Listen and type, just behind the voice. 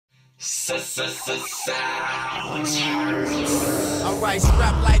SoundzHertz. Alright,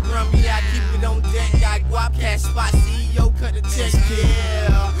 strap like Grumpy, I keep it on deck. Got guap, cash spot, CEO, cut the check,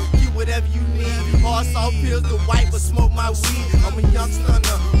 yeah. Get whatever you need. All salt pills to wipe, but smoke my weed. I'm a young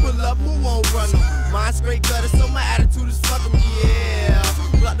stunner, pull up, who won't run them? Mine straight gutter, so my attitude is fuck 'em, yeah.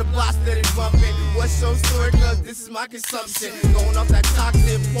 Block the box that is bumping. What's your story? Cause this is my consumption. Going off that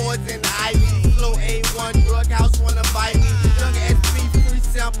toxic poison, ivy. Flow A1, drug house wanna bite me. Young SP, free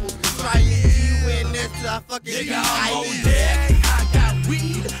samples. Try me, G.U.N.S till I fucking nigga, I'm on deck. I got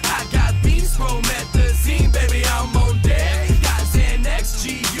weed, I got beats, promethazine, baby, I'm on deck. Got Xanax,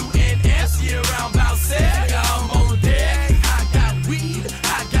 G.U.N.S, year round bout set. Nigga, I'm on deck. I got weed,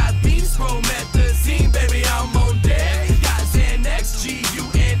 I got beats, promethazine, baby, I'm on deck. Got Xanax,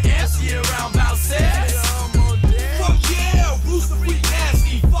 G.U.N.S, year round bout set. Fuck yeah, Rooster freak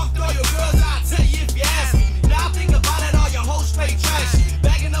nasty. Fuck all your girls, I'll tell you if you ask me. Now I think about it, all your hoes straight trashy.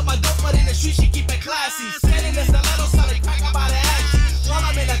 Bagging up my dope, but in the street she keep it classy. Standing in stiletto, started crack about the action. While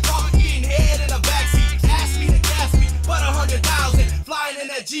I'm in the car, getting head in the backseat. Ask me to gas me, but 100,000. Flying in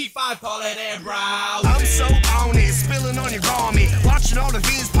that G5, call it air brow. I'm so on it, spilling on your garment. Watching all the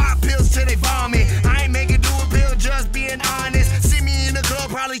fiends pop pills till they vomit. I ain't making do a pill, just being honest. See me in the club,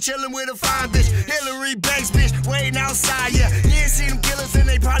 probably chilling with a fine bitch. Hillary Banks, bitch, waiting outside, yeah. You ain't see them killers and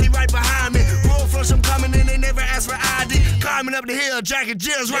they probably right behind me. Roll flush, I'm coming and they never ask for ID. Climbing up the hill, Jack and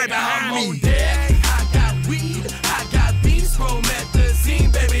Jill's right behind me. I'm on deck. I got weed, I got beats,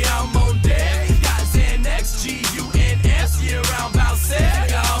 promethazine, baby, I'm on deck. Got Xanax, G.U.N.S, year round bout set.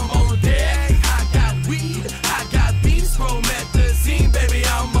 Nigga, I'm on deck. I got weed, I got beats, promethazine, baby,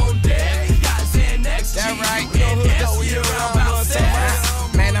 I'm on deck. Got Xanax, G.U.N.S, year round bout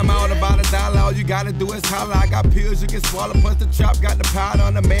set. Man, I'm all about $1. All you gotta do is holler. I got pills you can swallow, plus the chop. Got the powder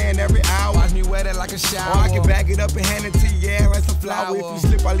on the man every hour. Watch me wet it like a shower. Or I can back it up and hand it to you, yeah, and some flour. If you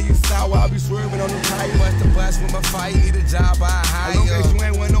slip, I leave you sour. I'll be swerving on the tire. Bust the bus with my fight, need a job, I hire. As long as you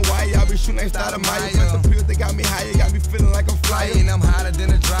ain't want no wire, I'll be shooting ain't start a mile. Plus the pills, they got me higher, got me feeling like I'm flyer. And I'm hotter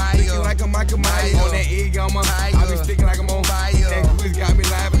than a dryer. Thinking like a Michael Myers. On that egg on my I be sticking like I'm on fire. That quiz got me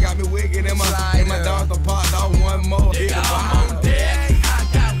live, got me wicked in my slide. My dogs the pot, dog, one more. Nigga, I'm on deck. I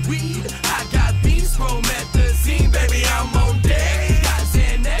got weed, I got beats, promethazine, baby, I'm on deck. Got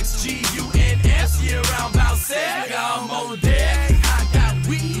Xanax, G.U.N.S, year round bout set. Nigga, I'm on deck. I got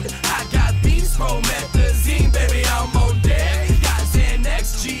weed, I got beats, promethazine, baby, I'm on deck. Got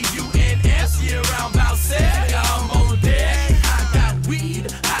Xanax, G.U.N.S, year round bout set. Nigga, I'm on deck. I got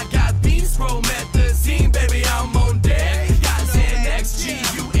weed, I got beats, promethazine, baby, I'm on deck. Got Xanax,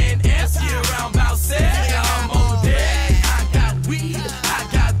 G.U.N.S, year round bout set. Nigga, I'm on deck. I got weed, I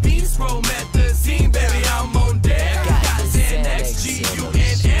got beats, promethazine, baby, I'm on deck. Got Xanax, G.U.N.S, year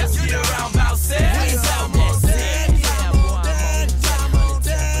round bout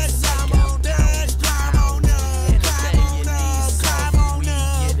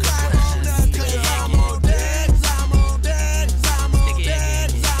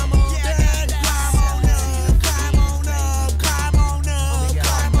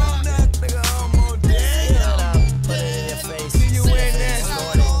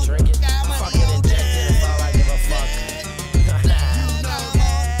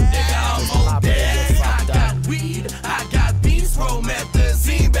set. I'm on deck.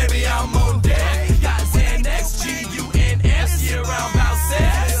 Promethazine, baby, I'm on deck. Got Xanax, G.U.N.S, year round bout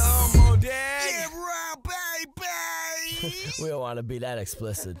set. I'm on deck. We don't want to be that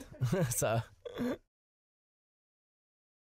explicit. So